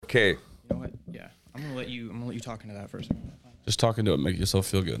Okay. You know what? Yeah, I'm gonna let you talk into that for a second. Just talking to it, make yourself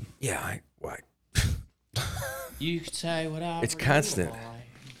feel good. Yeah, You could say whatever. It's constant.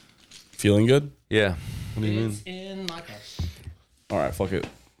 Feeling good? Yeah. What do you mean? It's in my cup. All right, fuck it.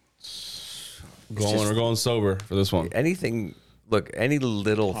 We're going sober for this one. Anything, look, any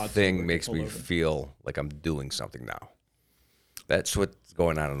little Pod thing sober, makes pull me over. feel like I'm doing something now. That's what's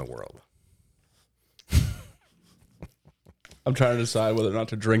going on in the world. I'm trying to decide whether or not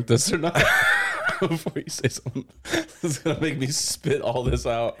to drink this or not before you say something. It's going to make me spit all this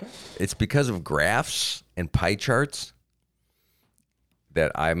out. It's because of graphs and pie charts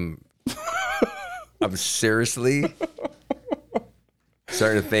that I'm seriously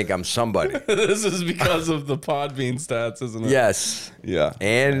starting to think I'm somebody. This is because of the Podbean stats, isn't it? Yes. Yeah.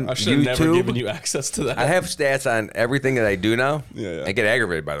 And I should have never YouTube. given you access to that. I have stats on everything that I do now. Yeah. I get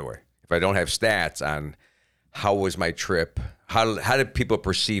aggravated, by the way, if I don't have stats on how was my trip, how did people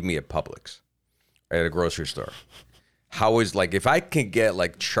perceive me at Publix, at a grocery store. How is, like, if I can get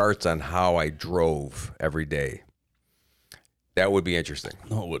like charts on how I drove every day, that would be interesting.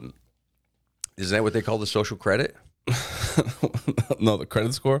 No, it wouldn't. Isn't that what they call the social credit? No, the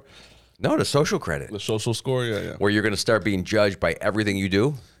credit score? No, the social credit, The social score? Yeah. where you're going to start being judged by everything you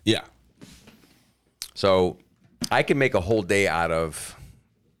do. Yeah. So I can make a whole day out of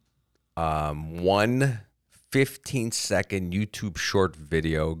one 15-second YouTube short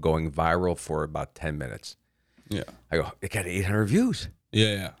video going viral for about 10 minutes. Yeah. I go, it got 800 views.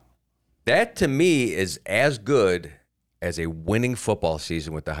 Yeah. That to me is as good as a winning football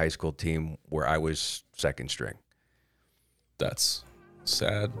season with the high school team where I was second string. That's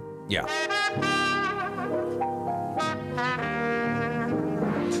sad. Yeah.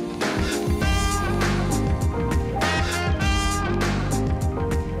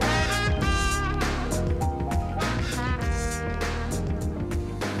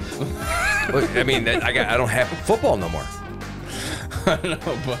 Look, I mean, I don't have football no more. I don't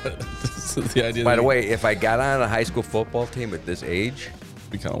know, but this is the idea. By the way, if I got on a high school football team at this age, it'd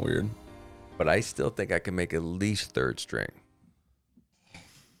be kind of weird. but I still think I can make at least third string.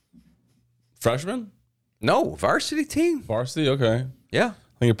 Freshman? No, varsity team. Varsity? Okay. Yeah.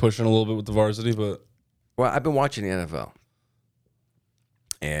 I think you're pushing a little bit with the varsity, but Well, I've been watching the NFL,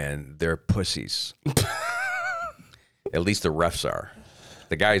 and they're pussies. At least the refs are.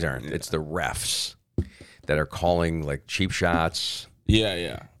 The guys aren't. It's the refs that are calling like cheap shots.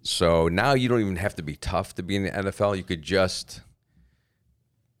 yeah. So now you don't even have to be tough to be in the NFL. You could just,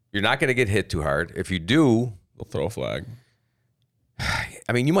 you're not going to get hit too hard. If you do, They'll throw a flag.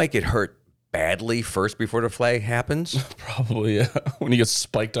 I mean, you might get hurt badly first before the flag happens. Probably, yeah. When you get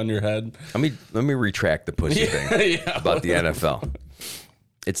spiked on your head. Let me retract the pussy thing Yeah. about the NFL.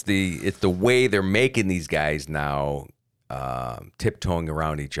 It's the way they're making these guys now tiptoeing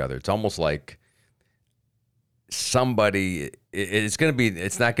around each other. It's almost like somebody. It's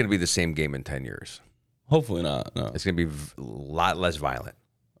not going to be the same game in 10 years. Hopefully not. No. It's going to be a lot less violent.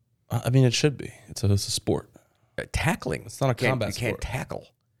 I mean, it should be. It's a sport. Tackling. It's not a combat You can't sport. tackle.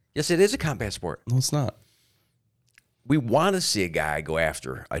 Yes, it is a combat sport. No, it's not. We want to see a guy go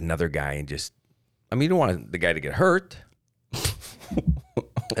after another guy and just. I mean, you don't want the guy to get hurt.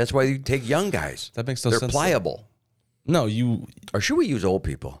 That's why you take young guys. That makes no They're sense. pliable. No, you. Or should we use old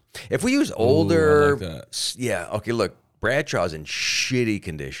people? If we use older, I like that. yeah, okay. Look, Bradshaw's in shitty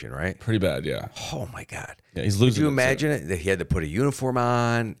condition, right? Pretty bad, yeah. Oh my God! Yeah, he's Could losing. you it, imagine it? That he had to put a uniform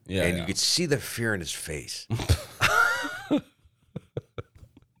on, Yeah, and yeah. you could see the fear in his face.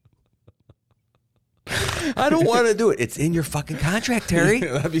 I don't want to do it. It's in your fucking contract, Terry.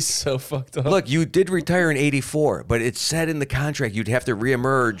 Yeah, that'd be so fucked up. Look, you did retire in '84, but it said in the contract you'd have to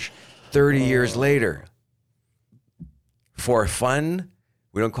reemerge 30 years later. For fun,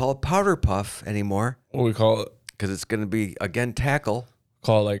 we don't call it powder puff anymore What do we call it? because it's going to be, again, tackle.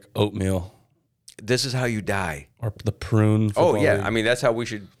 Call it like oatmeal This is how you die. or the prune. Oh, football yeah. league. I mean, that's how we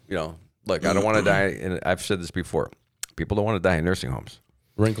should, look, I don't want to die. And I've said this before. People don't want to die in nursing homes.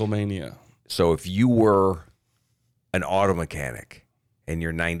 Wrinkle mania. So if you were an auto mechanic and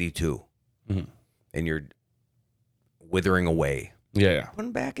you're 92 and you're withering away, Yeah. put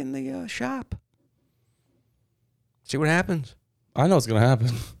him back in the shop. See what happens. I know it's gonna happen.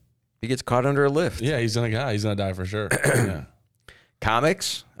 He gets caught under a lift. Yeah, he's gonna die. He's gonna die for sure. Yeah.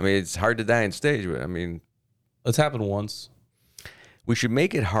 Comics, I mean, it's hard to die on stage, but I mean, It's happened once. we should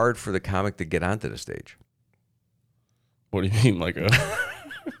make it hard for the comic to get onto the stage. What do you mean, like a?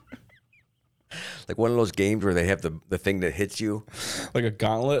 Like one of those games where they have the thing that hits you. Like a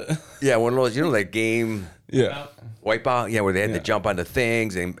gauntlet. Yeah, one of those, that game, Yeah. Wipeout, yeah, where they had Yeah. to jump onto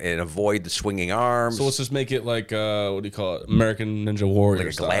things and avoid the swinging arms. So let's just make it like what do you call it? American Ninja Warrior like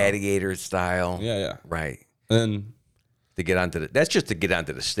a style. gladiator style. Yeah, yeah. Right. And To get onto that's just to get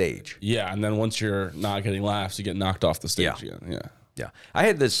onto the stage. yeah, and then once you're not getting laughs, you get knocked off the stage Yeah. again. Yeah. Yeah. I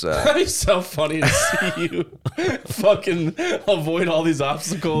had this That'd be so funny to see you fucking avoid all these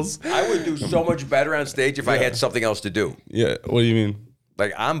obstacles. I would do so much better on stage if I had something else to do. Yeah. What do you mean?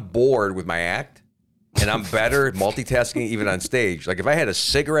 Like I'm bored with my act and I'm better at multitasking even on stage. Like if I had a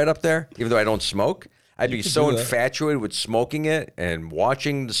cigarette up there, even though I don't smoke, I'd be could so do that. infatuated with smoking it and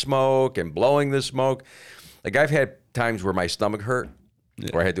watching the smoke and blowing the smoke. Like I've had times where my stomach hurt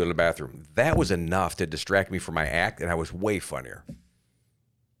or I had to go to the bathroom. That was enough to distract me from my act and I was way funnier.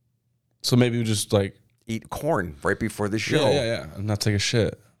 So maybe we just like Eat corn right before the show. yeah, and not take a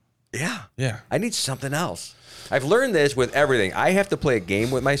shit. Yeah. Yeah. I need something else. I've learned this with everything. I have to play a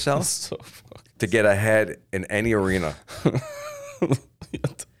game with myself So fuck. to get ahead in any arena.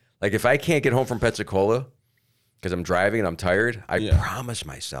 Like if I can't get home from Pensacola because I'm driving and I'm tired, I Yeah. promise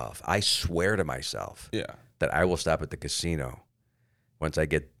myself, I swear to myself Yeah. that I will stop at the casino once I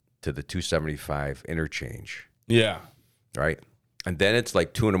get to the 275 interchange, Yeah. right? And then it's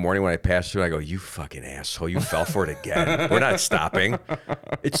like 2 a.m. when I pass through. I go, "You fucking asshole! You fell for it again. We're not stopping.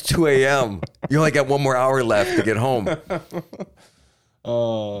 It's 2 a.m. You only got 1 more hour left to get home."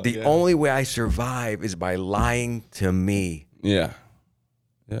 Oh. The only way I survive is by lying to me. Yeah.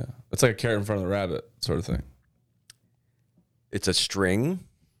 Yeah. It's like a carrot in front of the rabbit sort of thing. It's a string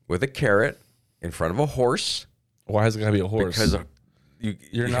with a carrot in front of a horse Why is it gotta be a horse? because you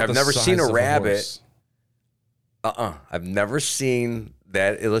You're not have the never seen size a of rabbit. horse. I've never seen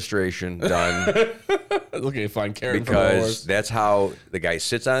that illustration done Okay, fine. Carrot in front of a because horse. that's how the guy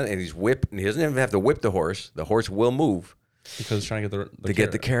sits on it and he's whipped. And he doesn't even have to whip the horse. The horse will move Because it's trying to get the to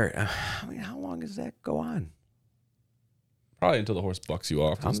get the carrot. carrot. I mean, how long does that go on? Probably until the horse bucks you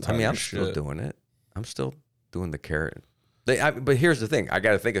off. It's I'm tired as still shit. doing it. I'm still doing the carrot. But here's the thing. I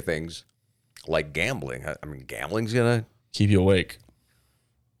got to think of things like gambling. I mean, gambling's going to... Keep you awake.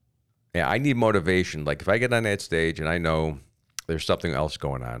 Yeah, I need motivation. Like if I get on that stage and I know there's something else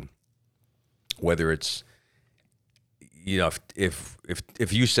going on, whether it's,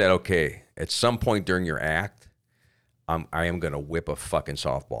 if you said, okay, at some point during your act, I am going to whip a fucking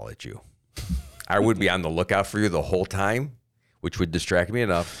softball at you. I would be on the lookout for you the whole time, which would distract me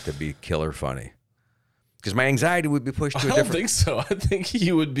enough to be killer funny. Because my anxiety would be pushed to I a don't different... think so. I think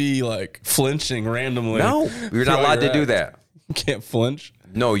you would be like flinching randomly. No, you're not allowed to do that. You can't flinch.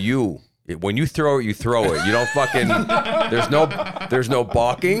 No, when you throw it, you throw it. You don't fucking. There's no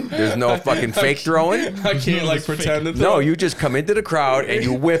balking. There's no fucking fake throwing. I can't like pretend to No, you just come into the crowd and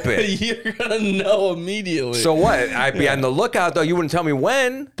you whip it. You're gonna know immediately. So what? I'd be on the lookout though. You wouldn't tell me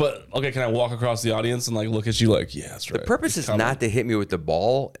when. but okay, can I walk across the audience and like look at you like, yeah, that's right. The purpose is not to hit me with the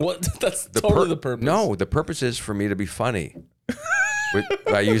ball. What? That's totally the purpose. No, the purpose is for me to be funny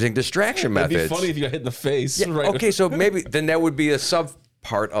by using distraction It'd methods. be funny if you got hit in the face. Yeah, right? okay, so maybe then that would be a sub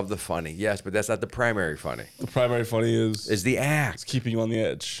part of the funny. Yes, but that's not the primary funny. The primary funny is The act. keeping you on the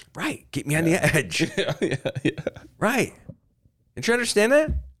edge. Right. Keep me on the edge. yeah. Right. Did you understand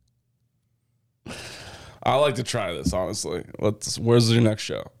that? I like to try this honestly. Where's your next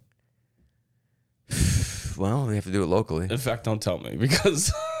show? Well, we have to do it locally. In fact, don't tell me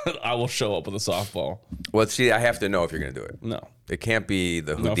because I will show up with a softball. Well, see, I have to know if you're going to do it. No. It can't be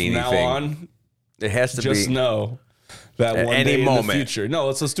the No, Houdini from now thing. on, It has to just be. know that At one any day in moment. the future. No,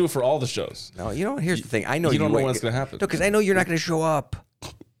 let's do it for all the shows. No, you know what? Here's the thing. I know You don't know ain't- when it's gonna happen. No, because I know you're not going to show up.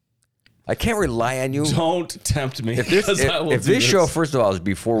 I can't rely on you. Don't tempt me. If this, because I will if do this show, first of all, is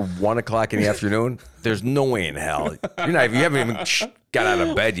before 1 o'clock in the afternoon, there's no way in hell. You haven't even got out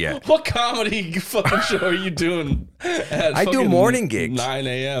of bed yet. What comedy fucking show are you doing? At I do fucking morning gigs. 9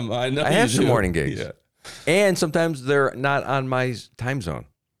 a.m. I know. I have you some do. morning gigs. Yeah. And sometimes they're not on my time zone.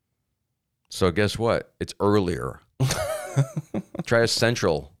 So guess what? It's earlier. Try a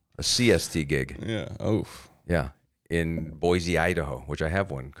CST gig. Yeah. Oof. Yeah. In Boise, Idaho, which I have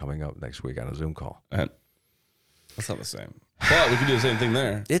one coming up next week on a Zoom call. And that's not the same. But we can do the same thing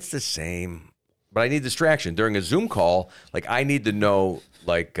there. It's the same, but I need distraction during a Zoom call. Like I need to know,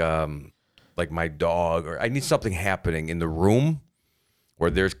 like my dog, or I need something happening in the room where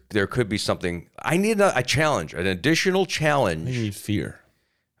there could be something. I need a challenge, an additional You challenge. need fear.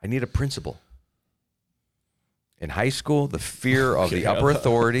 I need a principle. In high school, the fear of the Okay, upper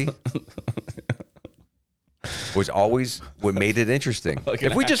authority was always what made it interesting. Like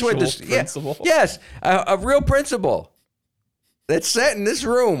if an we just went actual principle? yes, a real principle that's set in this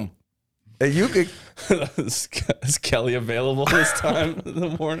room. You could. Is Kelly available this time in the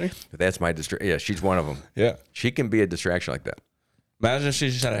morning? That's my distraction. Yeah, she's one of them. Yeah. She can be a distraction like that. Imagine if she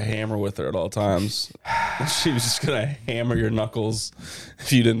just had a hammer with her at all times. She was just gonna hammer your knuckles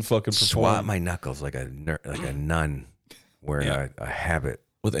if you didn't fucking perform. Swat my knuckles like a nun wearing a habit.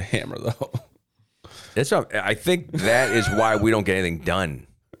 With a hammer, though. That's what, I think that is why we don't get anything done.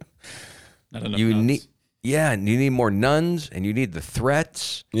 Not enough You nuns. you need more nuns, and you need the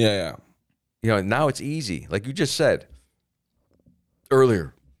threats. Yeah. Now it's easy. Like you just said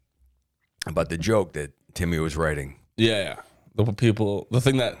earlier about the joke that Timmy was writing. Yeah. The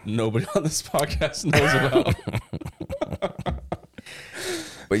thing that nobody on this podcast knows about.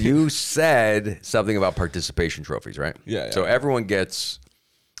 But you said something about participation trophies, right? Yeah. So everyone gets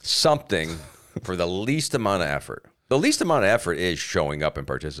something for the least amount of effort. The least amount of effort is showing up and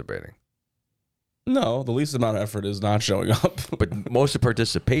participating. No, the least amount of effort is not showing up. But most of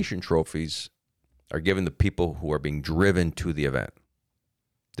participation trophies are given to people who are being driven to the event.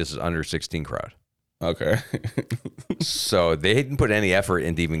 This is under 16 crowd. Okay. So they didn't put any effort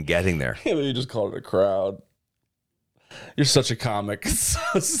into even getting there. Yeah, but you just called it a crowd. You're such a comic. It's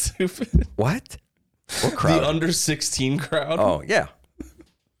so stupid. What? What crowd? The under 16 crowd? Oh, yeah.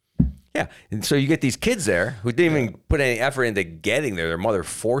 Yeah. And so you get these kids there who didn't even put any effort into getting there. Their mother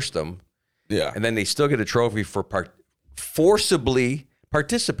forced them. Yeah. And then they still get a trophy for forcibly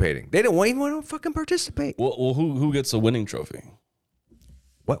participating. They didn't even want to fucking participate. Well, who gets a winning trophy?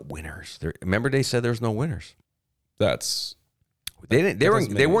 What winners? Remember they said there's no winners. That's They didn't. They that weren't.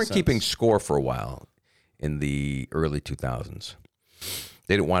 doesn't They make weren't any keeping sense. score for a while in the early 2000s.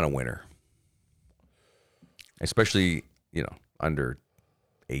 They didn't want a winner, especially under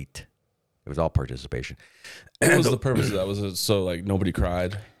 8. It was all participation. what was the purpose of that? Was it so like nobody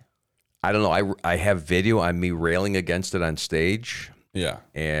cried? I don't know. I have video on me railing against it on stage, Yeah.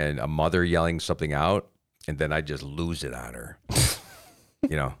 and a mother yelling something out, and then I just lose it on her.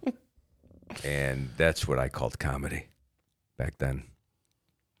 And that's what I called comedy back then.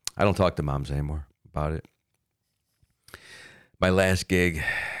 I don't talk to moms anymore about it. My last gig,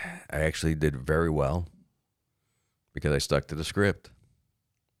 I actually did very well because I stuck to the script.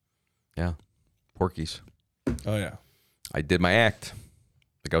 Yeah. Porky's. Oh yeah. I did my act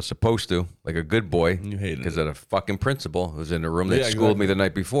like I was supposed to, like a good boy. You hated because it. of the fucking principal who was in the room that Yeah, schooled me exactly. the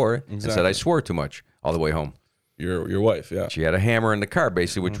night before and said I swore too much all the way home. Your wife, yeah. She had a hammer in the car,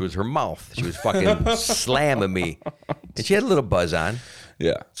 basically, which was her mouth. She was fucking slamming me. And she had a little buzz on.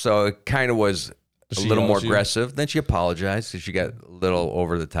 Yeah. So it kind of was a She little yelled more at you? aggressive. Then she apologized because she got a little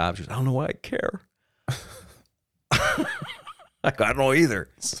over the top. She was, I don't know why I care. I don't know either.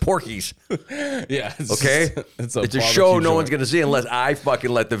 Porky's. Yeah. It's Okay? It's It's a barbecue show no joint. one's going to see unless I fucking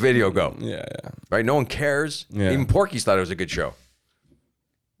let the video go. Yeah. Right? No one cares. Yeah. Even Porky's thought it was a good show.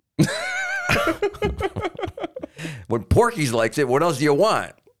 When Porky's likes it, what else do you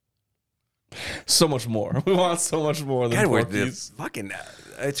want? So much more. We want so much more than God, Porky's.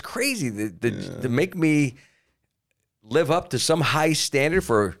 it's crazy to make me live up to some high standard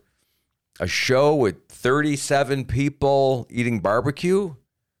for a show with 37 people eating barbecue.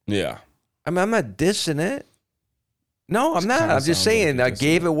 Yeah. I'm not dissing it. No, I'm not. kinda I'm just sounds like saying you're I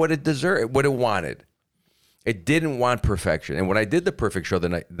gave it what it deserved, what it wanted. It didn't want perfection. And when I did the perfect show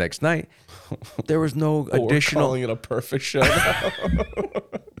the next night, there was no We're additional. calling it a perfect show now.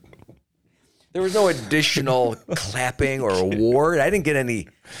 There was no additional clapping or award. I didn't get any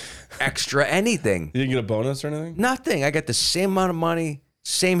extra anything. You didn't get a bonus or anything? Nothing. I got the same amount of money,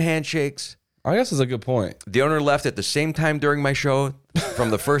 same handshakes. I guess it's a good point. The owner left at the same time during my show from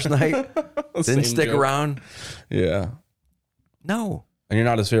the first night. Didn't Same stick joke. around. Yeah. No. And you're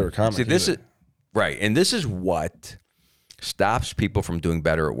not his favorite comic. See, this either. is right. And this is what stops people from doing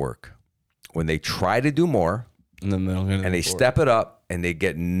better at work. When they try to do more and then they don't get and they anything for step it up and they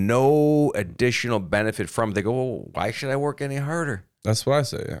get no additional benefit from it, they go, well, why should I work any harder? it. That's what I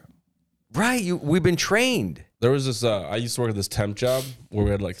say, yeah. Right. We've been trained. There was this, I used to work at this temp job where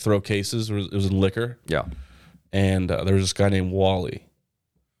we had like throw cases. It was in liquor. Yeah. And there was this guy named Wally.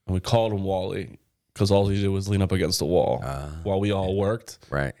 And we called him Wally because all he did was lean up against the wall while we all worked.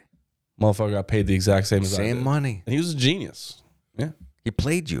 Right. Motherfucker got paid the exact same as I Same did. money. And he was a genius. Yeah. He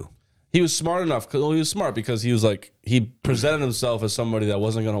played you. He was smart enough. He was smart because he was like, he presented himself as somebody that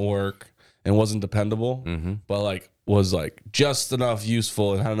wasn't going to work and wasn't dependable, but like was like just enough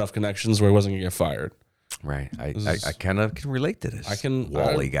useful and had enough connections where he wasn't going to get fired. Right. I kind of can relate to this. I can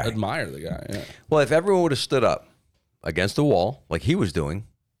Wally I guy. admire the guy. Yeah. Well, if everyone would have stood up against the wall like he was doing,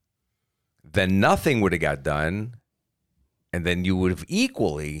 then nothing would have got done. And then you would have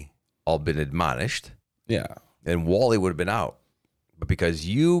equally all been admonished. Yeah. And Wally would have been out. but because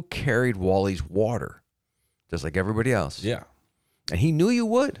you carried Wally's water, just like everybody else. Yeah. And he knew you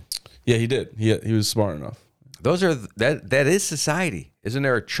would. Yeah, he did. He was smart enough. Those are that is society. Isn't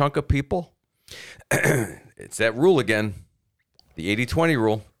there a chunk of people? It's that rule again, the 80-20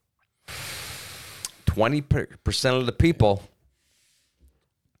 rule. 20% of the people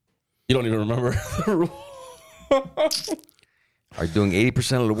You don't even remember the rule. are doing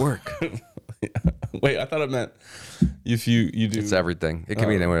 80% of the work. Wait, I thought it meant if you do. It's everything. It can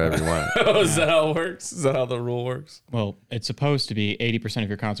mean whatever you want. Oh, is that how it works? Is that how the rule works? Well, it's supposed to be 80% of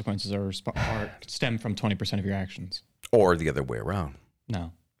your consequences are stem from 20% of your actions. Or the other way around.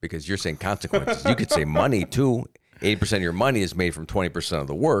 No. Because you're saying consequences. You could say money too. 80% of your money is made from 20% of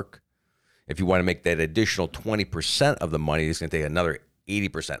the work. If you want to make that additional 20% of the money, it's going to take another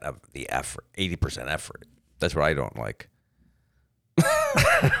 80% of the effort. 80% effort. That's what I don't like.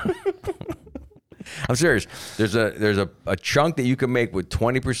 I'm serious. There's a chunk that you can make with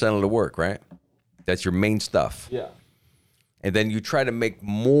 20% of the work, right? That's your main stuff. Yeah. And then you try to make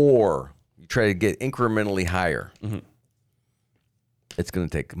more. You try to get incrementally higher. Mm-hmm. It's going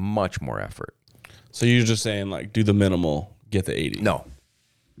to take much more effort. So you're just saying like do the minimal, get the 80. No.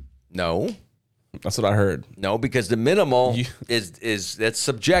 That's what I heard. No, because the minimal is that's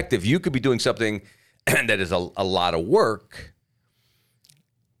subjective. You could be doing something that is a lot of work,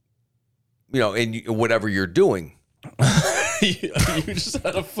 in whatever you're doing. You just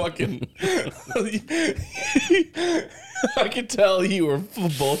had a fucking. I could tell you were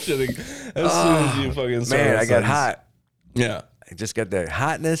bullshitting as soon as you fucking started. Man, I got hot. Yeah. I just got that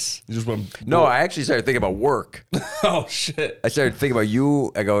hotness. You just went. No, I actually started thinking about work. Oh, shit. I started thinking about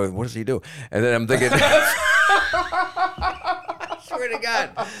you. I go, what does he do? And then I'm thinking, I swear to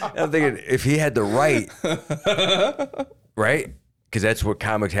God. I'm thinking, if he had to write, right? Because that's what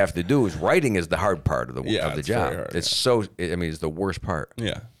comics have to do. Is writing is the hard part of the it's job. very hard, It's it's the worst part.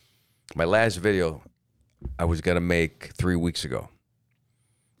 Yeah. My last video, I was gonna make 3 weeks ago.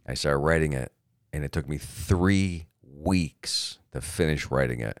 I started writing it, and it took me 3 weeks to finish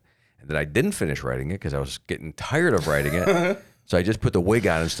writing it. And then I didn't finish writing it because I was getting tired of writing it. So I just put the wig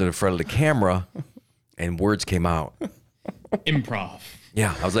on instead of in front of the camera, and words came out. Improv.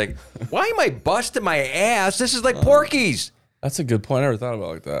 Yeah, I was like, why am I busting my ass? This is like Porky's. That's a good point. I never thought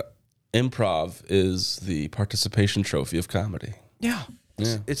about it like that. Improv is the participation trophy of comedy. Yeah.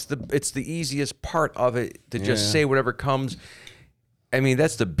 Yeah. It's the easiest part of it to just say whatever comes. I mean,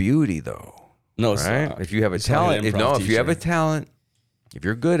 that's the beauty though. No, it's right? not. If you have a It's not an talent, improv if you have a teacher. talent, if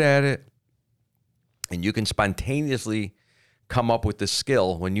you're good at it, and you can spontaneously come up with the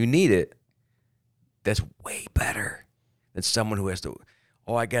skill when you need it, that's way better than someone who has to,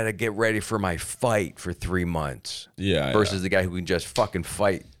 I got to get ready for my fight for 3 months. Yeah. Versus the guy who can just fucking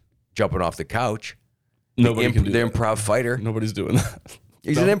fight jumping off the couch. Nobody can do the that. improv fighter. Nobody's doing that.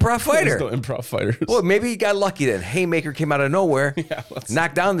 He's an improv fighter. There's no improv fighters. Well, maybe he got lucky then. Haymaker came out of nowhere,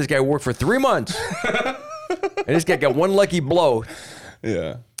 knocked down this guy who worked for 3 months. And this guy got one lucky blow.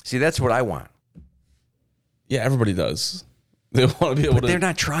 Yeah. See, that's what I want. Yeah, everybody does. They want to be able But to. they're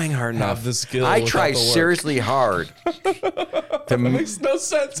not trying hard enough. have the skill I without try the work. seriously hard. That makes no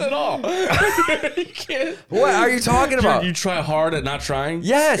sense at all. You can't. What are you talking about? You try hard at not trying?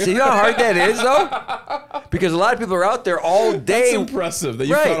 Yes, you know how hard that is, though? Because a lot of people are out there all That's day. impressive that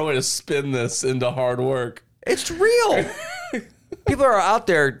you Right. found a way to spin this into hard work. It's real. People are out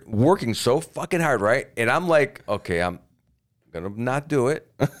there working so fucking hard, right? And I'm like, okay, I'm going to not do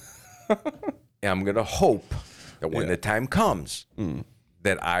it. And I'm going to hope that when the time comes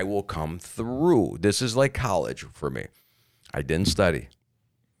that I will come through. This is like college for me. I didn't study.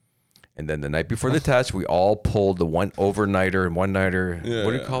 And then the night before the test, we all pulled the overnighter and one-nighter. Yeah,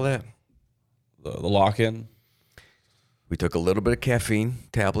 What do you yeah. call that? The lock-in. We took a little bit of caffeine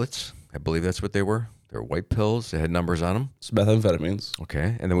tablets. I believe that's what they were. They were white pills. They had numbers on them. It's methamphetamines.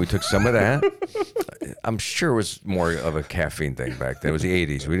 Okay. And then we took some of that. I'm sure it was more of a caffeine thing back then. It was the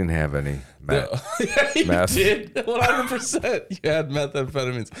 80s. We didn't have any meth. Yeah, you Meth. did. 100%. You had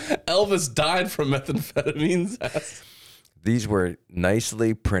methamphetamines. Elvis died from methamphetamines. These were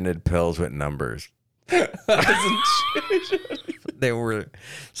nicely printed pills with numbers. Doesn't change. They were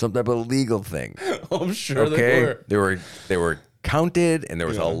some type of legal thing. I'm sure they Okay. were. They were counted and there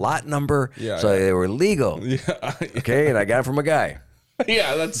was a lot number. Yeah, so yeah. they were legal. Yeah, Okay. And I got it from a guy.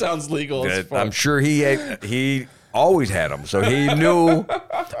 yeah, that sounds legal as fuck. I'm sure he always had them. So he knew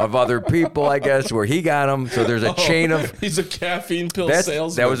of other people, I guess, where he got them. So there's a chain of. He's a caffeine pill That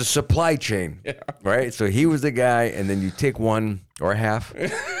salesman. was a supply chain, right? So he was the guy, and then you take one or a half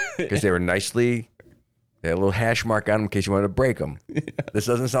because they were nicely They had a little hash mark on them in case you wanted to break them. Yeah. This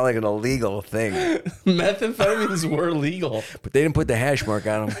doesn't sound like an illegal thing. Methamphetamines were legal. But they didn't put the hash mark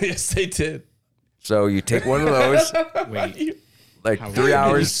on them. Yes, they did. So you take one of those, Wait. like How 3 You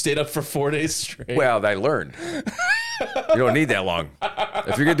hours. stayed up for 4 days straight. Well, I learned. You don't need that long.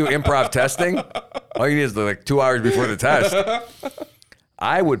 If you're going to do improv testing, all you need is like 2 hours before the test.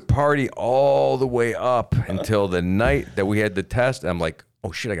 I would party all the way up until the night that we had the test. And I'm like,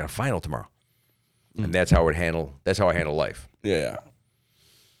 oh shit, I got a final tomorrow. And that's how I handle life. Yeah.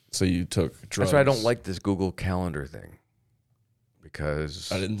 So you took drugs. That's why I don't like this Google Calendar thing. Because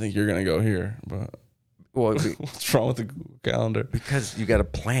I didn't think you were going to go here, but well, what's wrong with the Google Calendar? because you got a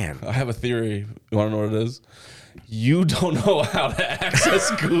plan. I have a theory. You want to know what it is? You don't know how to access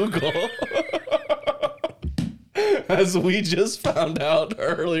Google. As we just found out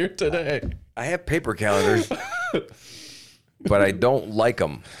earlier today. I have paper calendars, but I don't like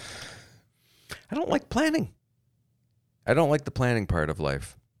them. I don't like planning. I don't like the planning part of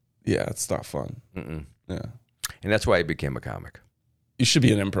life. Yeah, it's not fun. Mm-mm. Yeah. And that's why I became a comic. You should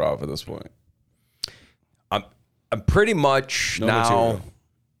be an improv at this point. I'm pretty much No now. material.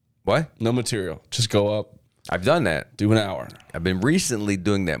 What? No material. Just go up, I've done that. do an hour. I've been recently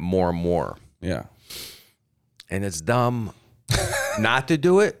doing that more and more. Yeah. And it's dumb not to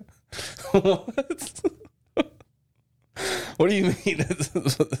do it. What? What do you mean?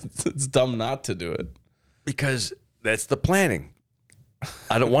 It's dumb not to do it. Because that's the planning.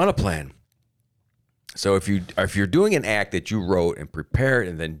 I don't want to plan. So if you're doing an act that you wrote and prepared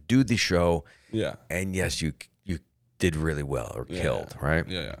and then do the show, Yeah. and yes, you did really well or killed, right?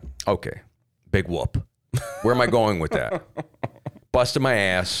 Yeah. Okay. Big whoop. Where am I going with that? Busting my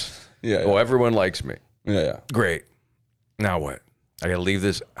ass. Yeah. Oh, everyone likes me. Yeah. Great. Now what? I got to leave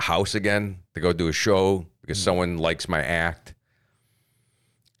this house again to go do a show because someone likes my act.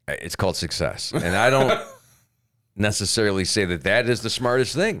 It's called success. And I don't necessarily say that is the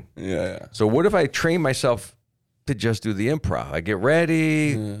smartest thing. Yeah. So what if I train myself to just do the improv? I get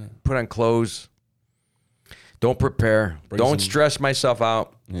ready, put on clothes, don't prepare, don't stress myself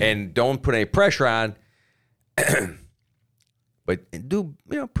out, and don't put any pressure on, but do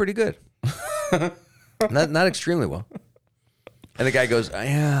pretty good. not extremely well. And the guy goes,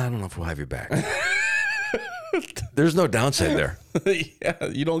 yeah, I don't know if we'll have you back. There's no downside there. Yeah.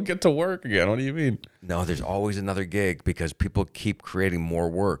 You don't get to work again. What do you mean? No, there's always another gig because people keep creating more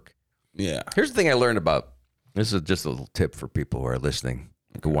work. Yeah. Here's the thing I learned about. This is just a little tip for people who are listening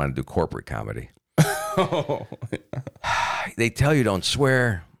who want to do corporate comedy. They tell you don't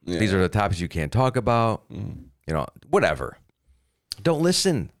swear. Yeah. These are the topics you can't talk about. Whatever. Don't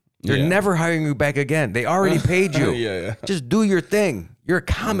listen. They're Yeah. never hiring you back again. They already paid you. Yeah. Just do your thing. You're a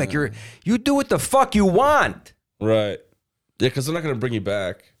comic. You do what the fuck you want. Right. Yeah, because they're not going to bring you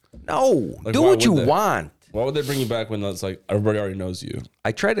back. No. Like, Do why what you would they? want. Why would they bring you back when that's like everybody already knows you?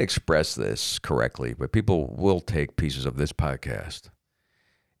 I try to express this correctly, but people will take pieces of this podcast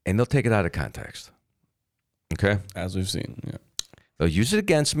and they'll take it out of context. Okay? As we've seen. Yeah. They'll use it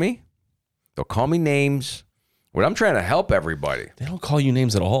against me. They'll call me names. When I'm trying to help everybody, They don't call you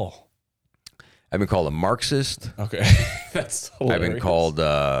names at all. I've been called a Marxist. Okay. That's hilarious. I've been called,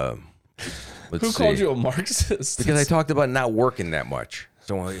 Who called you a Marxist? Because I talked about not working that much.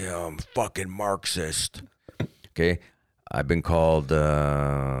 So, I'm fucking Marxist. Okay. I've been called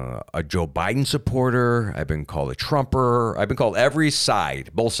a Joe Biden supporter. I've been called a Trumper. I've been called every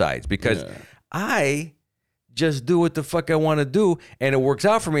side, both sides, because I just do what the fuck I want to do, and it works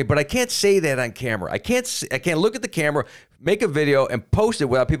out for me. But I can't say that on camera. I can't look at the camera, make a video, and post it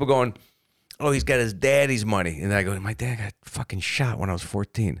without people going, "Oh, he's got his daddy's money," and I go, "My dad got fucking shot when I was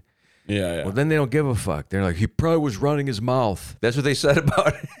 14." Yeah. Well, then they don't give a fuck. They're like, he probably was running his mouth. That's what they said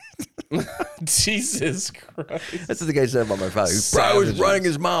about it. Jesus Christ. That's what the guy said about my father. He probably was Savages. running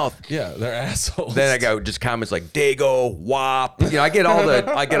his mouth. Yeah, they're assholes. Then I got just comments like Dago, WAP. I get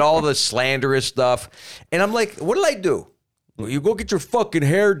all the slanderous stuff. And I'm like, what did I do? Well, you go get your fucking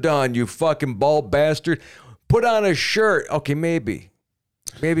hair done, you fucking bald bastard. Put on a shirt. Okay, maybe.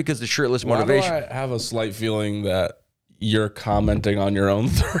 Maybe because the shirtless motivation. Why do I have a slight feeling that you're commenting on your own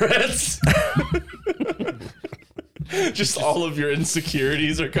threats? Just all of your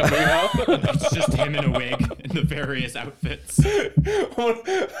insecurities are coming out. It's just him in a wig in the various outfits. I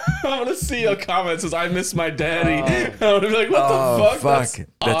want to see a comment that says, I miss my daddy. I want to be like, what the fuck?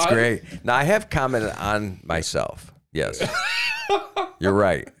 That's odd. great. Now, I have commented on myself. Yes. You're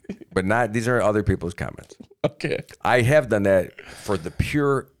right. But these are other people's comments. Okay. I have done that for the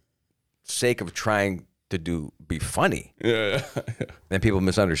pure sake of trying to be funny. Yeah. Then people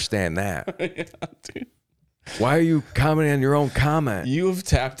misunderstand that. Yeah, dude. Why are you commenting on your own comment? You have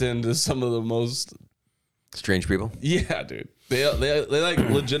tapped into some of the most Strange people. Yeah, dude. They like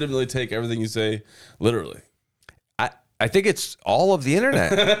legitimately take everything you say literally. I think it's all of the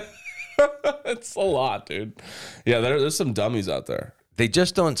internet. It's a lot, dude. Yeah, there's some dummies out there. They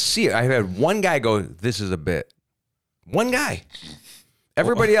just don't see it. I had one guy go, "This is a bit." One guy.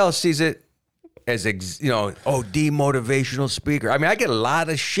 Everybody else sees it as demotivational speaker. I mean, I get a lot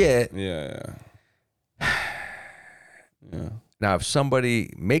of shit. Yeah. Now, if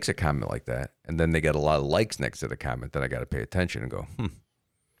somebody makes a comment like that, and then they get a lot of likes next to the comment, then I got to pay attention and go,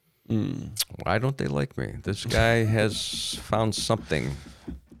 why don't they like me? This guy has found something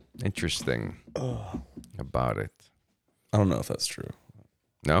interesting about it. I don't know if that's true.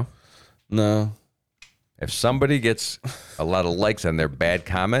 No? No. If somebody gets a lot of likes on their bad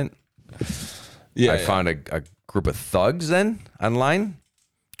comment, I found a group of thugs then online,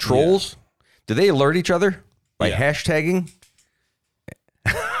 trolls. Yeah. Do they alert each other by hashtagging?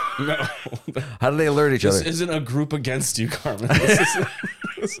 No. How do they alert each other? This isn't a group against you, Carmen.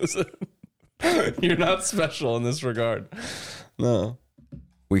 This isn't. You're not special in this regard. No.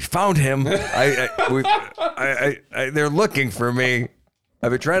 We found him. They're looking for me. I've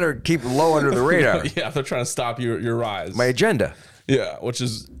been trying to keep low under the radar. Yeah, they're trying to stop your rise. My agenda. Yeah, which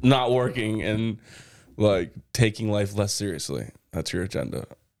is not working and like taking life less seriously. That's your agenda.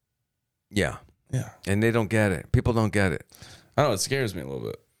 Yeah. Yeah. And they don't get it. People don't get it. I don't know. It scares me a little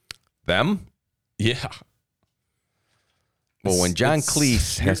bit. Them? Yeah. Well, when John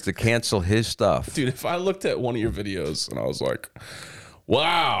Cleese has to cancel his stuff. Dude, if I looked at one of your videos and I was like,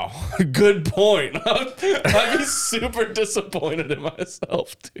 wow, good point. I'd be super disappointed in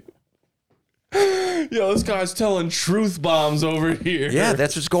myself, dude. Yo, this guy's telling truth bombs over here. Yeah,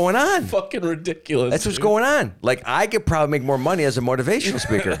 that's what's going on. Fucking ridiculous. That's what's going on. Like, I could probably make more money as a motivational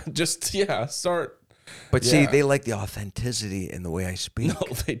speaker. Start. But see, they like the authenticity in the way I speak. No,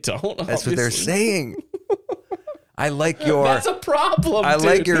 they don't. That's what they're saying. I like your... That's a problem, I dude.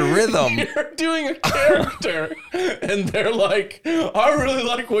 like your rhythm. You're doing a character, and they're like, I really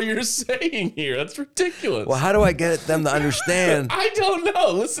like what you're saying here. That's ridiculous. Well, how do I get them to understand? I don't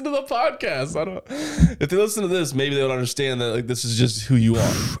know. Listen to the podcast. If they listen to this, maybe they would understand that like this is just who you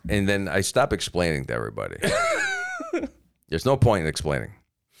are. And then I stop explaining to everybody. There's no point in explaining.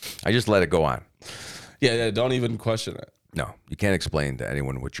 I just let it go on. Yeah, don't even question it. No, you can't explain to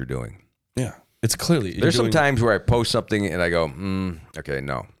anyone what you're doing. Yeah, it's clearly. There's some times where I post something and I go, okay,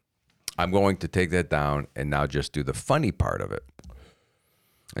 no. I'm going to take that down and now just do the funny part of it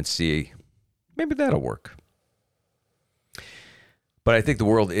and see, maybe that'll work. But I think the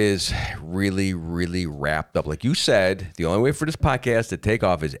world is really, really wrapped up. Like you said, the only way for this podcast to take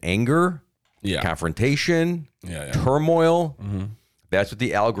off is anger, confrontation, turmoil. Mm-hmm. That's what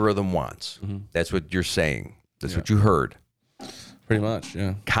the algorithm wants. Mm-hmm. That's what you're saying. That's what you heard. Pretty much,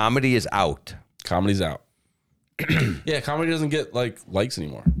 yeah. Comedy is out. Comedy's out. Yeah, comedy doesn't get like likes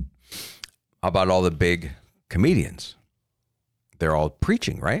anymore. How about all the big comedians? They're all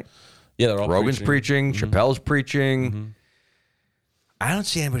preaching, right? Yeah, they're all Rogan's preaching. Mm-hmm. Chappelle's preaching. Mm-hmm. I don't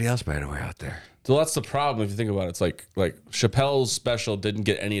see anybody else, by the way, out there. So that's the problem if you think about it. It's like Chappelle's special didn't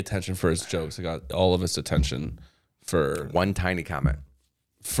get any attention for his jokes. It got all of its attention for one tiny comment.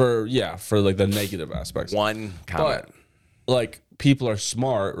 For like the negative aspects. One comment. But like people are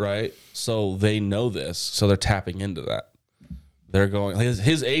smart, right? So they know this. So they're tapping into that. They're going,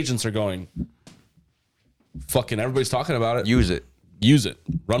 his agents are going, fucking everybody's talking about it. Use it.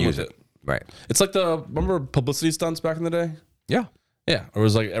 Run with it. Right. It's like remember publicity stunts back in the day? Yeah. Yeah. Or it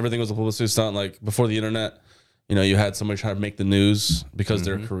was like everything was a publicity stunt. Like before the internet, you had somebody trying to make the news because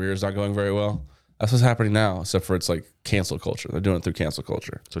their career is not going very well. That's what's happening now, except for it's like cancel culture. They're doing it through cancel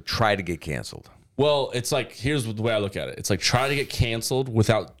culture. So try to get canceled. Well, it's like, here's the way I look at it. It's like try to get canceled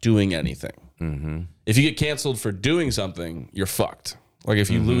without doing anything. Mm-hmm. If you get canceled for doing something, you're fucked. Like if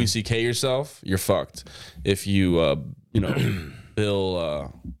you Louis C.K. yourself, you're fucked. If you,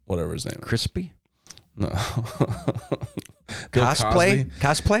 Bill, whatever his name is. Crispy? No.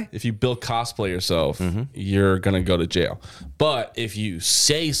 Cosplay? If you Bill cosplay yourself, you're going to go to jail. But if you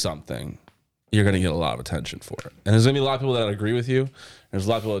say something, you're going to get a lot of attention for it. And there's going to be a lot of people that agree with you. There's a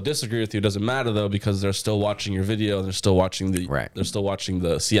lot of people that disagree with you. It doesn't matter though, because they're still watching your video. And they're still watching the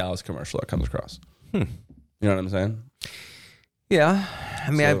Cialis commercial that comes across. You know what I'm saying? Yeah.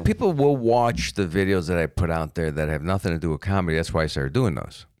 I mean, people will watch the videos that I put out there that have nothing to do with comedy. That's why I started doing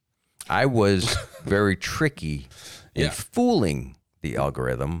those. I was very tricky in fooling the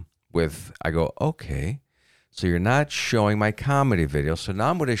algorithm with, I go, okay, so you're not showing my comedy video. So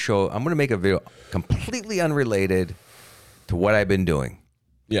now I'm going to make a video completely unrelated to what I've been doing.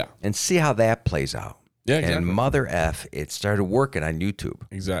 Yeah. And see how that plays out. Yeah, exactly. And mother F, it started working on YouTube.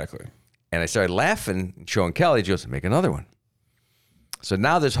 Exactly. And I started laughing, showing Kelly. She goes, make another one. So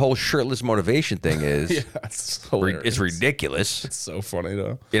now this whole shirtless motivation thing is, It's hilarious. it's ridiculous. It's so funny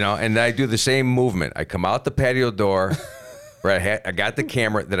though. And I do the same movement. I come out the patio door, right? I got the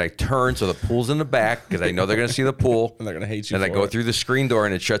camera that I turn so the pool's in the back because I know they're going to see the pool. And they're gonna hate you. And I for go it. through the screen door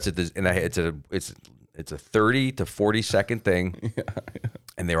and it shuts it. It's a 30 to 40 second thing.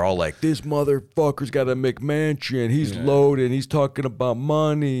 And they're all like, this motherfucker's got a McMansion. He's loaded. He's talking about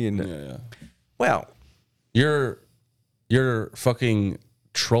money. And well, You're fucking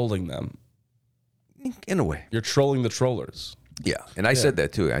trolling them. in a way. You're trolling the trollers. Yeah. And I said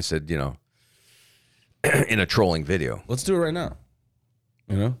that too. I said, in a trolling video. Let's do it right now.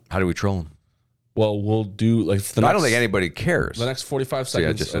 You know? How do we troll them? Well, we'll do like I don't think anybody cares. the next 45 See, I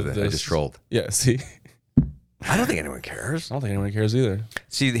seconds. just said of that. I this- just trolled. Yeah, see? I don't think anyone cares. I don't think anyone cares either.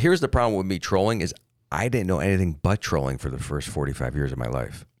 See, here's the problem with me trolling is I didn't know anything but trolling for the first 45 years of my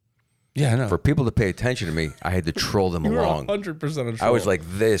life. Yeah, I know. For people to pay attention to me, I had to troll them you were along. 100% a troll. I was like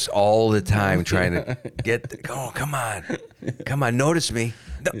this all the time trying to oh, come on, notice me.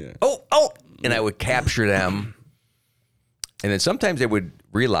 No, oh, and I would capture them. And then sometimes they would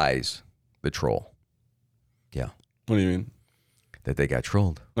realize the troll. Yeah, what do you mean? that they got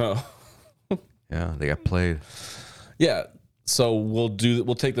trolled. Oh. Yeah, they got played. Yeah. So we'll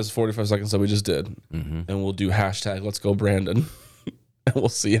take this 45 seconds that we just did, and we'll do hashtag Let's Go Brandon, and we'll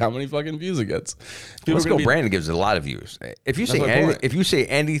see how many fucking views it gets. People Let's are Go gonna be- Brandon gives a lot of views. If you my point. if you say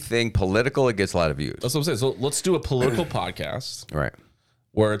anything political, it gets a lot of views. That's what I'm saying. So let's do a political podcast Right.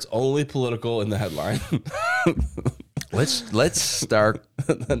 where it's only political in the headline, Let's start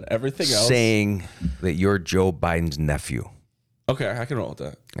and then everything else. saying that you're Joe Biden's nephew. Okay, I can roll with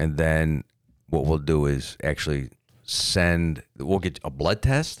that. And then what we'll do is actually we'll get a blood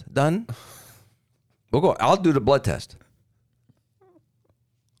test done. I'll do the blood test.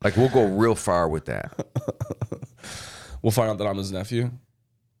 Like we'll go real far with that. We'll find out that I'm his nephew.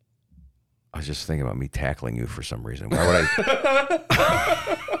 I was just thinking about me tackling you for some reason. Why would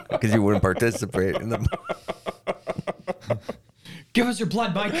I? Because you wouldn't participate in the. Give us your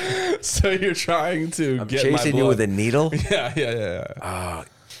blood, Mike. So you're trying to get my Chasing blood. you with a needle. Yeah.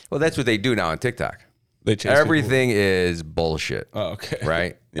 Well, that's what they do now on TikTok. They chase Everything is bullshit. people. Oh, okay.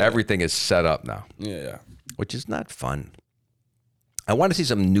 Right? Everything is set up now, Yeah. which is not fun. I want to see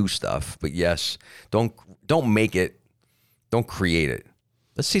some new stuff, but yes, don't make it, don't create it.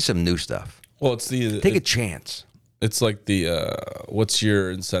 Let's see some new stuff. Well, it's Take a chance. It's like the what's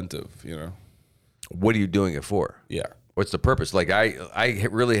your incentive? You know. What are you doing it for? Yeah. What's the purpose? Like I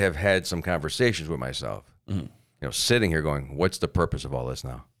really have had some conversations with myself. Sitting here going, what's the purpose of all this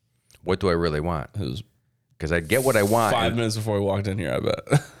now? What do I really want? It was Because I get what I want. 5 minutes before we walked in here, I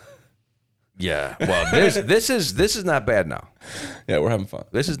bet. Yeah. Well, this is not bad now. Yeah, we're having fun.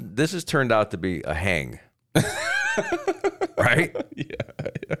 This has turned out to be a hang. Right? Yeah.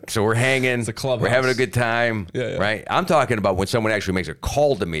 So we're hanging. It's a clubhouse. We're having a good time. Yeah. Right? I'm talking about when someone actually makes a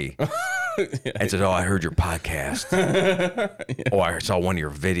call to me and says, "Oh, I heard your podcast. Oh, I saw one of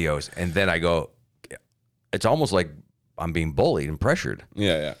your videos." And then I go, it's almost like I'm being bullied and pressured.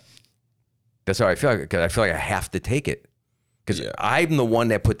 Yeah. That's how I feel. Because I feel like I have to take it. Because Yeah. I'm the one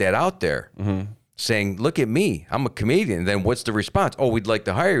that put that out there. Saying, look at me, I'm a comedian. And then what's the response? Oh, we'd like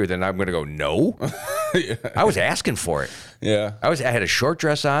to hire you. Then I'm going to go, no. I was asking for it. Yeah. I had a short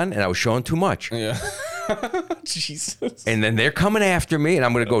dress on and I was showing too much. Yeah. Jesus. And then they're coming after me and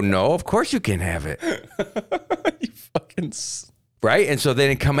I'm going to go, no, of course you can have it. You fucking. Right? And so they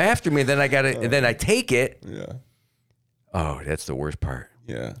didn't come after me. And then and then I take it. Yeah. Oh, that's the worst part.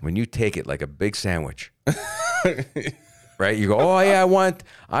 Yeah. When you take it like a big sandwich. Right? You go, oh yeah, I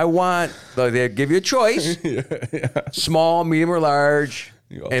want. They give you a choice: small, medium, or large.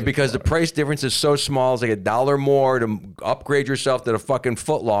 And because the price difference is so small, it's like $1 more to upgrade yourself to the fucking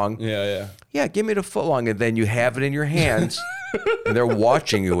foot long. Yeah. Yeah, give me the foot long, and then you have it in your hands, and they're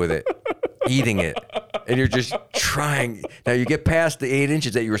watching you with it, eating it, and you're just trying. Now you get past the 8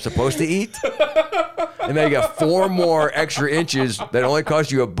 inches that you were supposed to eat, and now you got 4 more extra inches that only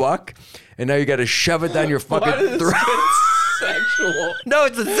cost you $1, and now you got to shove it down your fucking throat. Sexual. No,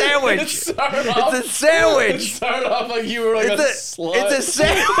 it's a sandwich. It's a sandwich. It started off like you were like a slut. It's a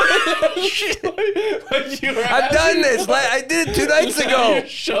sandwich. Like you were I've done this. I did it 2 nights ago. You're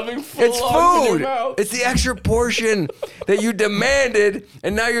shoving foot It's longs in your food. mouth. It's the extra portion that you demanded,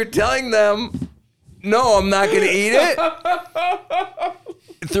 and now you're telling them, no, I'm not going to eat it.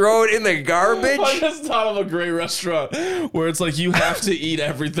 throw it in the garbage. I just thought of a great restaurant where it's like you have to eat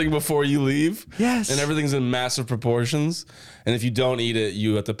everything before you leave. Yes. And everything's in massive proportions. And if you don't eat it,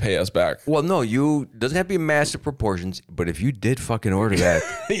 you have to pay us back. Well, no, you doesn't have to be massive proportions, but if you did fucking order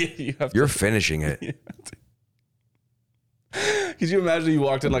that, you're finishing it. Could you imagine you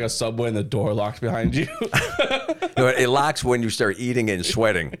walked in like a Subway and the door locked behind you? No, it locks when you start eating it and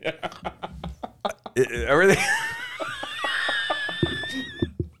sweating. Everything.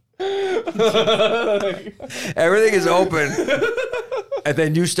 Everything is open, and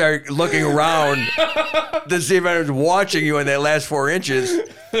then you start looking around to see if anyone's watching you in that last 4 inches,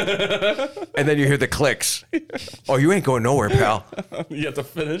 and then you hear the clicks. Oh, you ain't going nowhere, pal. You have to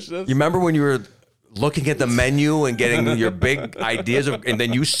finish this? You remember when you were looking at the menu and getting your big ideas, and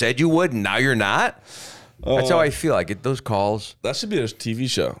then you said you would, and now you're not? That's how I feel. I get those calls. That should be a TV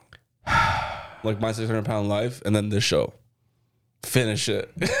show. Like My 600-Pound Life, and then this show. Finish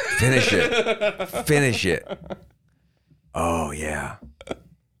it. Finish it. Finish it. Oh, yeah.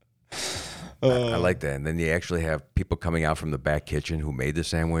 I like that. And then you actually have people coming out from the back kitchen who made the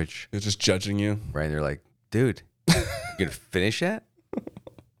sandwich. They're just judging you. Right? And they're like, dude, you going to finish that?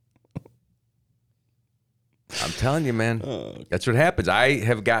 I'm telling you, man. That's what happens. I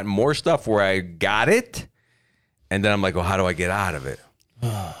have gotten more stuff where I got it, and then I'm like, well, how do I get out of it?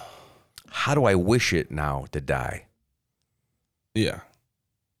 How do I wish it now to die? Yeah.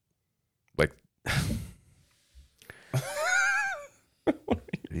 Like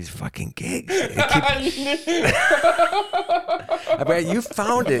these fucking gigs. I bet you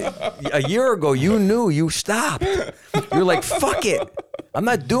found it a year ago. You knew. You stopped. You're like, fuck it. I'm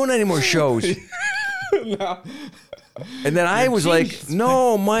not doing any more shows. No. And then I was like,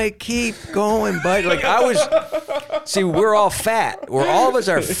 no, Mike, keep going, bud. Like I was, see, we're all fat. All of us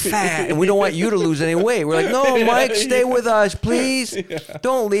are fat, and we don't want you to lose any weight. We're like, no, Mike, stay with us, please. Yeah.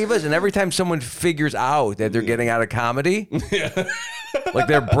 Don't leave us. And every time someone figures out that they're getting out of comedy, like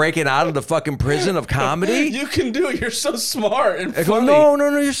they're breaking out of the fucking prison of comedy. You can do it. You're so smart and funny. I go,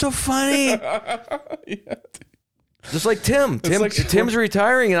 no, you're so funny. Yeah. Just like Tim. Tim's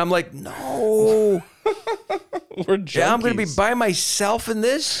retiring, and I'm like, no. We're junkies. Yeah, I'm going to be by myself in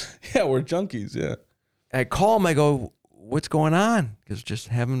this? Yeah, we're junkies, yeah. I call him, I go, what's going on? Because just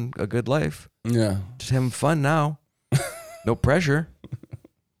having a good life. Yeah. Just having fun now. No pressure.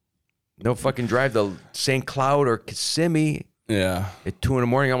 No fucking drive to St. Cloud or Kissimmee. Yeah. At 2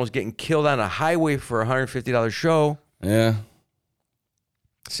 a.m, almost getting killed on a highway for a $150 show. Yeah.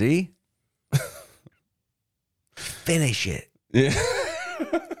 See? Finish it. Yeah.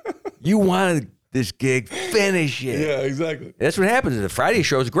 You wanted this gig, finish it. Yeah, exactly. That's what happens. The Friday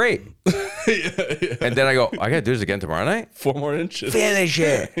show is great. Yeah. And then I go, I got to do this again tomorrow night? 4 more inches. Finish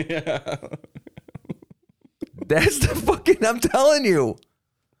it. Yeah. That's the fucking, I'm telling you.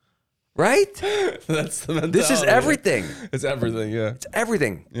 Right? That's the mentality. This is everything. It's everything, yeah. It's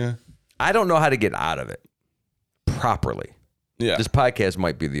everything. Yeah. I don't know how to get out of it properly. Yeah. This podcast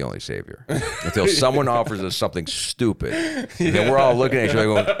might be the only savior until someone offers us something stupid. And then we're all looking at each other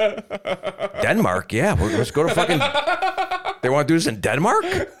going, Denmark? Yeah, let's go to fucking... They want to do this in Denmark?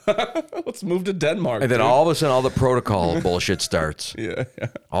 Let's move to Denmark. And then all of a sudden, all the protocol bullshit starts. Yeah.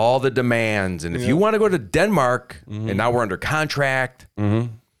 All the demands. And if you want to go to Denmark, and now we're under contract,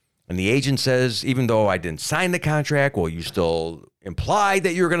 and the agent says, even though I didn't sign the contract, well, you still implied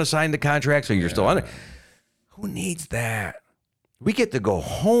that you were going to sign the contract, so you're still on it. Who needs that? We get to go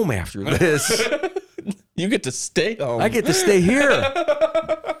home after this. You get to stay home. I get to stay here.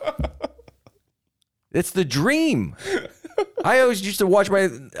 It's the dream. I used to watch my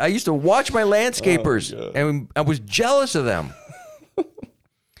landscapers, and I was jealous of them.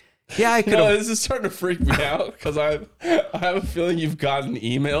 Yeah, I could. No, this is starting to freak me out because I have a feeling you've gotten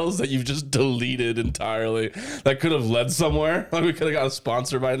emails that you've just deleted entirely that could have led somewhere. Like we could have got a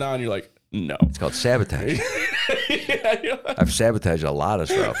sponsor by now, and you're like, no. It's called sabotage. Yeah, I've sabotaged a lot of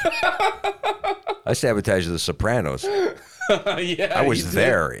stuff. I sabotaged The Sopranos. Yeah, I was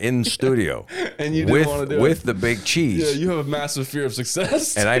there in studio, and you didn't want to do with it. the big cheese. Yeah, you have a massive fear of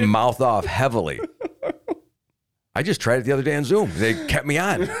success, and I mouthed off heavily. I just tried it the other day on Zoom. They kept me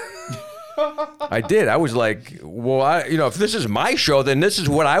on. I did. I was like, well, if this is my show, then this is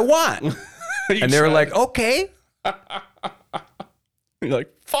what I want. And they were like, okay. You're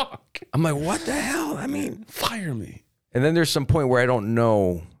like, fuck. I'm like, what the hell? I mean, fire me. And then there's some point where I don't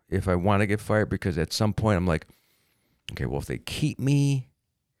know if I want to get fired, because at some point I'm like, okay, well, if they keep me,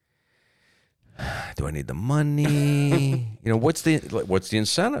 do I need the money? What's the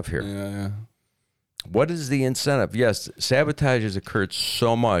incentive here? Yeah. What is the incentive? Yes, sabotage has occurred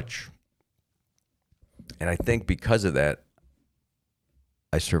so much. And I think because of that,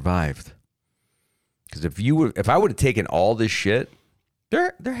 I survived. Because if I would have taken all this shit,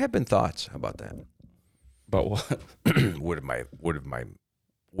 there have been thoughts about that. About what?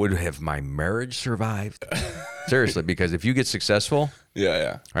 would have my marriage survived? Seriously, because if you get successful,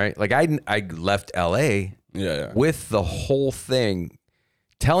 Yeah. right? Like I left LA Yeah. with the whole thing,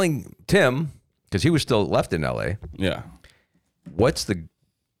 telling Tim, because he was still left in LA, Yeah. what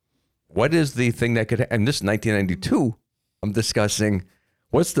is the thing that could, and this is 1992, I'm discussing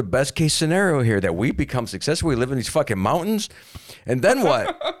what's the best case scenario here, that we become successful, we live in these fucking mountains, and then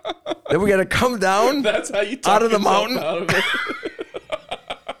what? Then we got to come down That's how you out of the mountain. Out of it.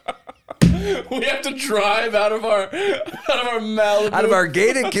 We have to drive out of our Malibu. Out of our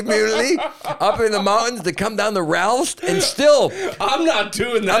gated community, up in the mountains, to come down the Ralph, and still, I'm not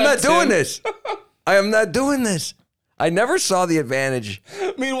doing that. I'm not Tim. doing this. I am not doing this. I never saw the advantage.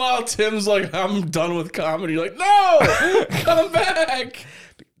 Meanwhile, Tim's like, I'm done with comedy. You're like, no, come back.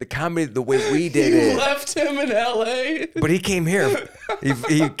 The comedy, the way we did You it. left him in LA. But he came here.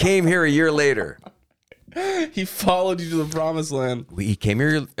 He came here a year later. He followed you to the promised land. He came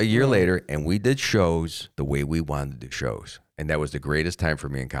here a year later, and we did shows the way we wanted to do shows. And that was the greatest time for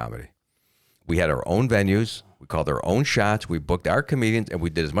me in comedy. We had our own venues. We called our own shots. We booked our comedians, and we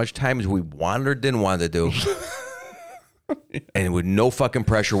did as much time as we wanted or didn't want to do. And with no fucking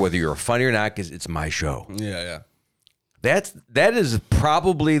pressure whether you're funny or not, because it's my show. Yeah. That is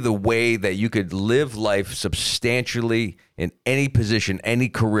probably the way that you could live life substantially in any position, any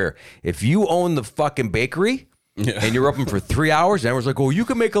career. If you own the fucking bakery and you're open for 3 hours, and everyone's like, "Oh, you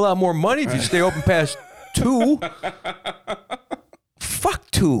can make a lot more money if you stay open past 2." Fuck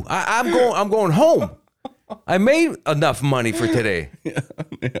 2. I'm going home. I made enough money for today. Yeah.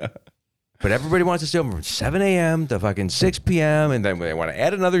 But everybody wants to stay open from 7 a.m. to fucking 6 p.m. And then they want to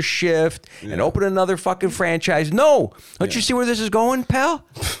add another shift and open another fucking franchise. No. Don't you see where this is going, pal?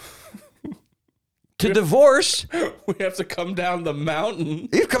 To divorce. We have to come down the mountain.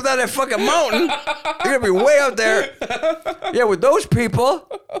 You come down that fucking mountain. You're going to be way out there. Yeah, with those people.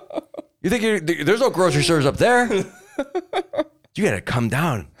 You think there's no grocery stores up there. You got to come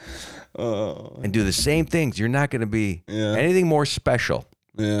down and do the same things. You're not going to be anything more special.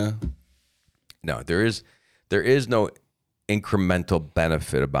 Yeah. No, there is no incremental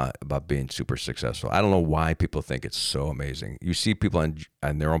benefit about being super successful. I don't know why people think it's so amazing. You see people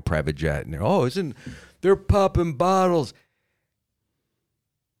on their own private jet, and they're popping bottles.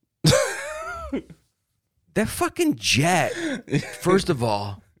 That fucking jet. First of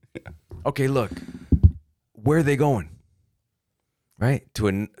all, okay, look, where are they going? Right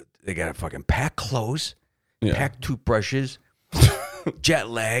they got to fucking pack clothes, pack toothbrushes, jet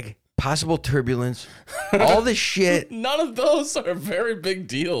lag. Possible turbulence, all this shit. None of those are very big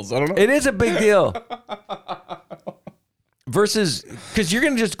deals. I don't know. It is a big deal. Versus, because you're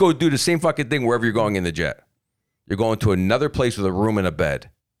going to just go do the same fucking thing wherever you're going in the jet. You're going to another place with a room and a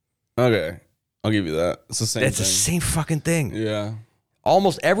bed. Okay. I'll give you that. It's the same That's thing. the same fucking thing. Yeah.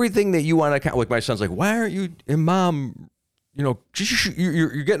 Almost everything that you want to, like my son's like, why aren't you, and mom, you're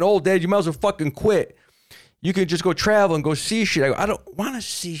getting old, dad, you might as well fucking quit. You can just go travel and go see shit. I don't want to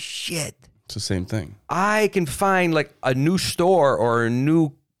see shit. It's the same thing. I can find like a new store or a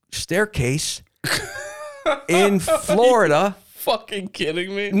new staircase in Florida. Fucking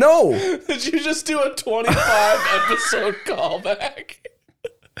kidding me? No. Did you just do a 25 episode callback?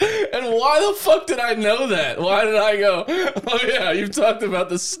 And why the fuck did I know that? Why did I go, oh yeah, you've talked about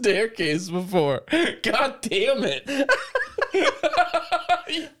the staircase before. God damn it.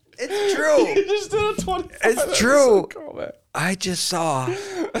 It's true. You just did a 25 It's true. Callback. I just saw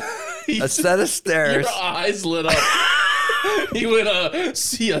a set of stairs. Your eyes lit up. You went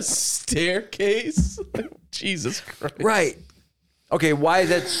see a staircase? Jesus Christ. Right. Okay, why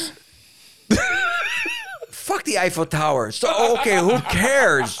that's... Fuck the Eiffel Tower. So, okay, who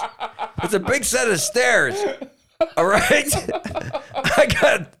cares? It's a big set of stairs. All right? I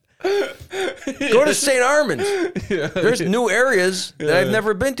got... Go to St. Armand's. There's new areas that I've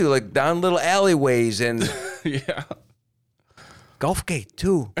never been to, like down little alleyways and Gulf Gate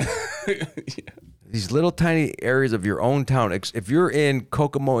too. These little tiny areas of your own town. If you're in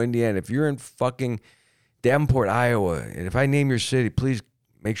Kokomo, Indiana, if you're in fucking Davenport, Iowa, and if I name your city, please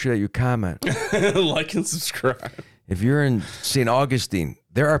make sure that you comment. Like and subscribe. If you're in St. Augustine,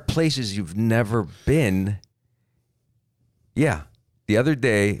 there are places you've never been. Yeah. The other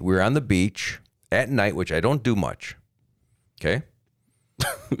day, we were on the beach at night, which I don't do much. Okay?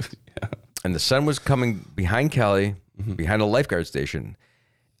 And the sun was coming behind Kelly, behind a lifeguard station.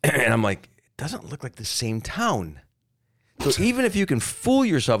 And I'm like, it doesn't look like the same town. So even if you can fool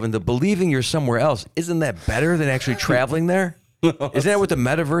yourself into believing you're somewhere else, isn't that better than actually traveling there? Isn't that what the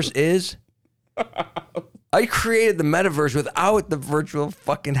metaverse is? I created the metaverse without the virtual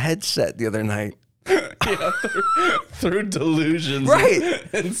fucking headset the other night. Yeah, through delusions, Right.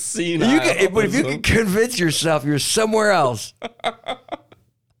 And seeing. But if you can convince yourself you're somewhere else.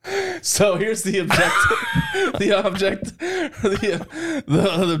 So here's the objective.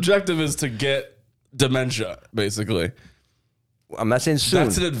 The objective is to get dementia, basically. I'm not saying soon.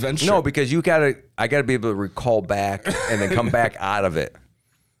 That's an adventure. No, because I gotta be able to recall back and then come back out of it.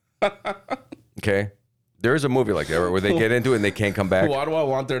 Okay? There is a movie like that where they get into it and they can't come back. Why do I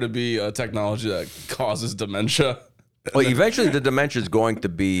want there to be a technology that causes dementia? Well, eventually the dementia is going to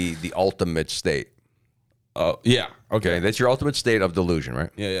be the ultimate state. Oh, yeah. Okay, that's your ultimate state of delusion, right?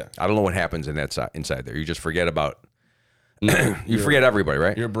 Yeah. I don't know what happens in that inside there. You just forget about. You forget everybody,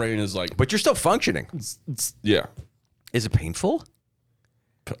 right? Your brain is like, But you're still functioning. yeah. Is it painful?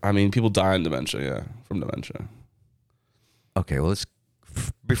 I mean, people die in dementia, yeah, from dementia. Okay, well, let's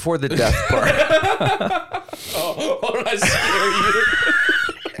before the death part. Oh, did I scare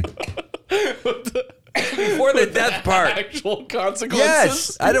you? Before the death part. Actual consequences?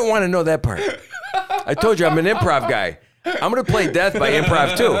 Yes, I don't want to know that part. I told you I'm an improv guy. I'm going to play death by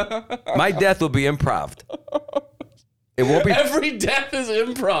improv too. My death will be improv. It won't be Every death is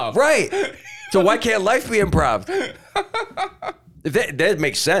improv. right. So why can't life be improv? That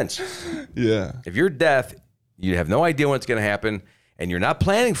makes sense. Yeah. If you're death, you have no idea what's going to happen, and you're not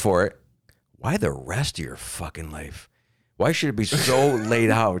planning for it. Why the rest of your fucking life? Why should it be so laid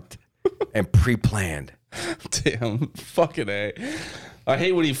out and pre-planned? Damn, fucking A. I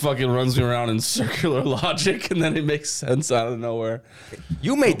hate when he fucking runs me around in circular logic and then it makes sense out of nowhere.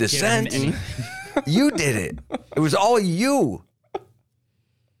 You made the sense. You did it. It was all you.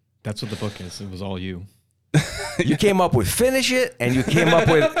 That's what the book is. It was all you. You came up with finish it, and you came up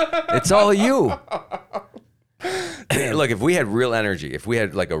with it's all you. Look, if we had real energy, if we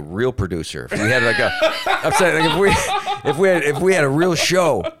had like a real producer, if we had like I'm saying like if we had a real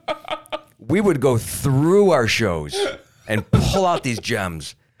show, we would go through our shows and pull out these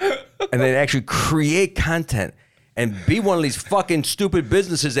gems, and then actually create content and be one of these fucking stupid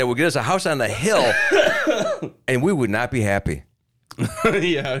businesses that would get us a house on the hill, and we would not be happy.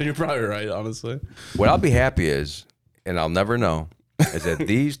 Yeah, you're probably right, honestly. What I'll be happy is, and I'll never know, is that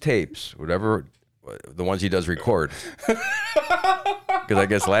these tapes, whatever the ones he does record, because I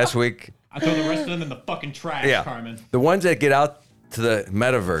guess last week, I throw the rest of them in the fucking trash, yeah, Carmen. the ones that get out to the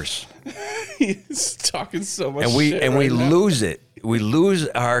metaverse, He's talking so much and we shit we right now. lose it. We lose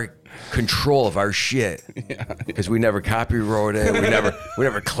our control of our shit because we never copyrighted it. We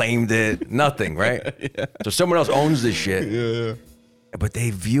never claimed it. Nothing, right? Yeah. So someone else owns this shit. Yeah. But they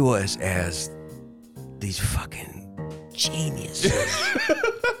view us as these fucking geniuses.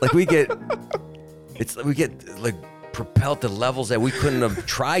 Like we get like propelled to levels that we couldn't have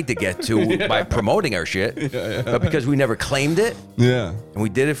tried to get to by promoting our shit. But because we never claimed it Yeah. and we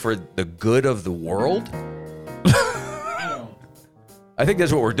did it for the good of the world. I think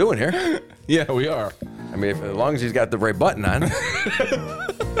that's what we're doing here. Yeah, we are. I mean, as long as he's got the right button on.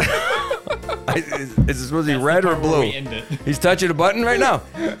 Is it supposed to be red or blue? We end it. He's touching a button right now.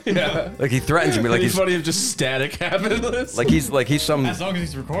 Yeah. Like he threatens me. Like It'd be he's funny if just static happened. like he's some As long as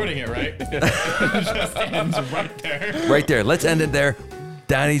he's recording it, right? It just ends right there. right there. Let's end it there.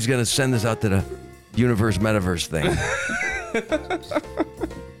 Donnie's gonna send this out to the universe metaverse thing.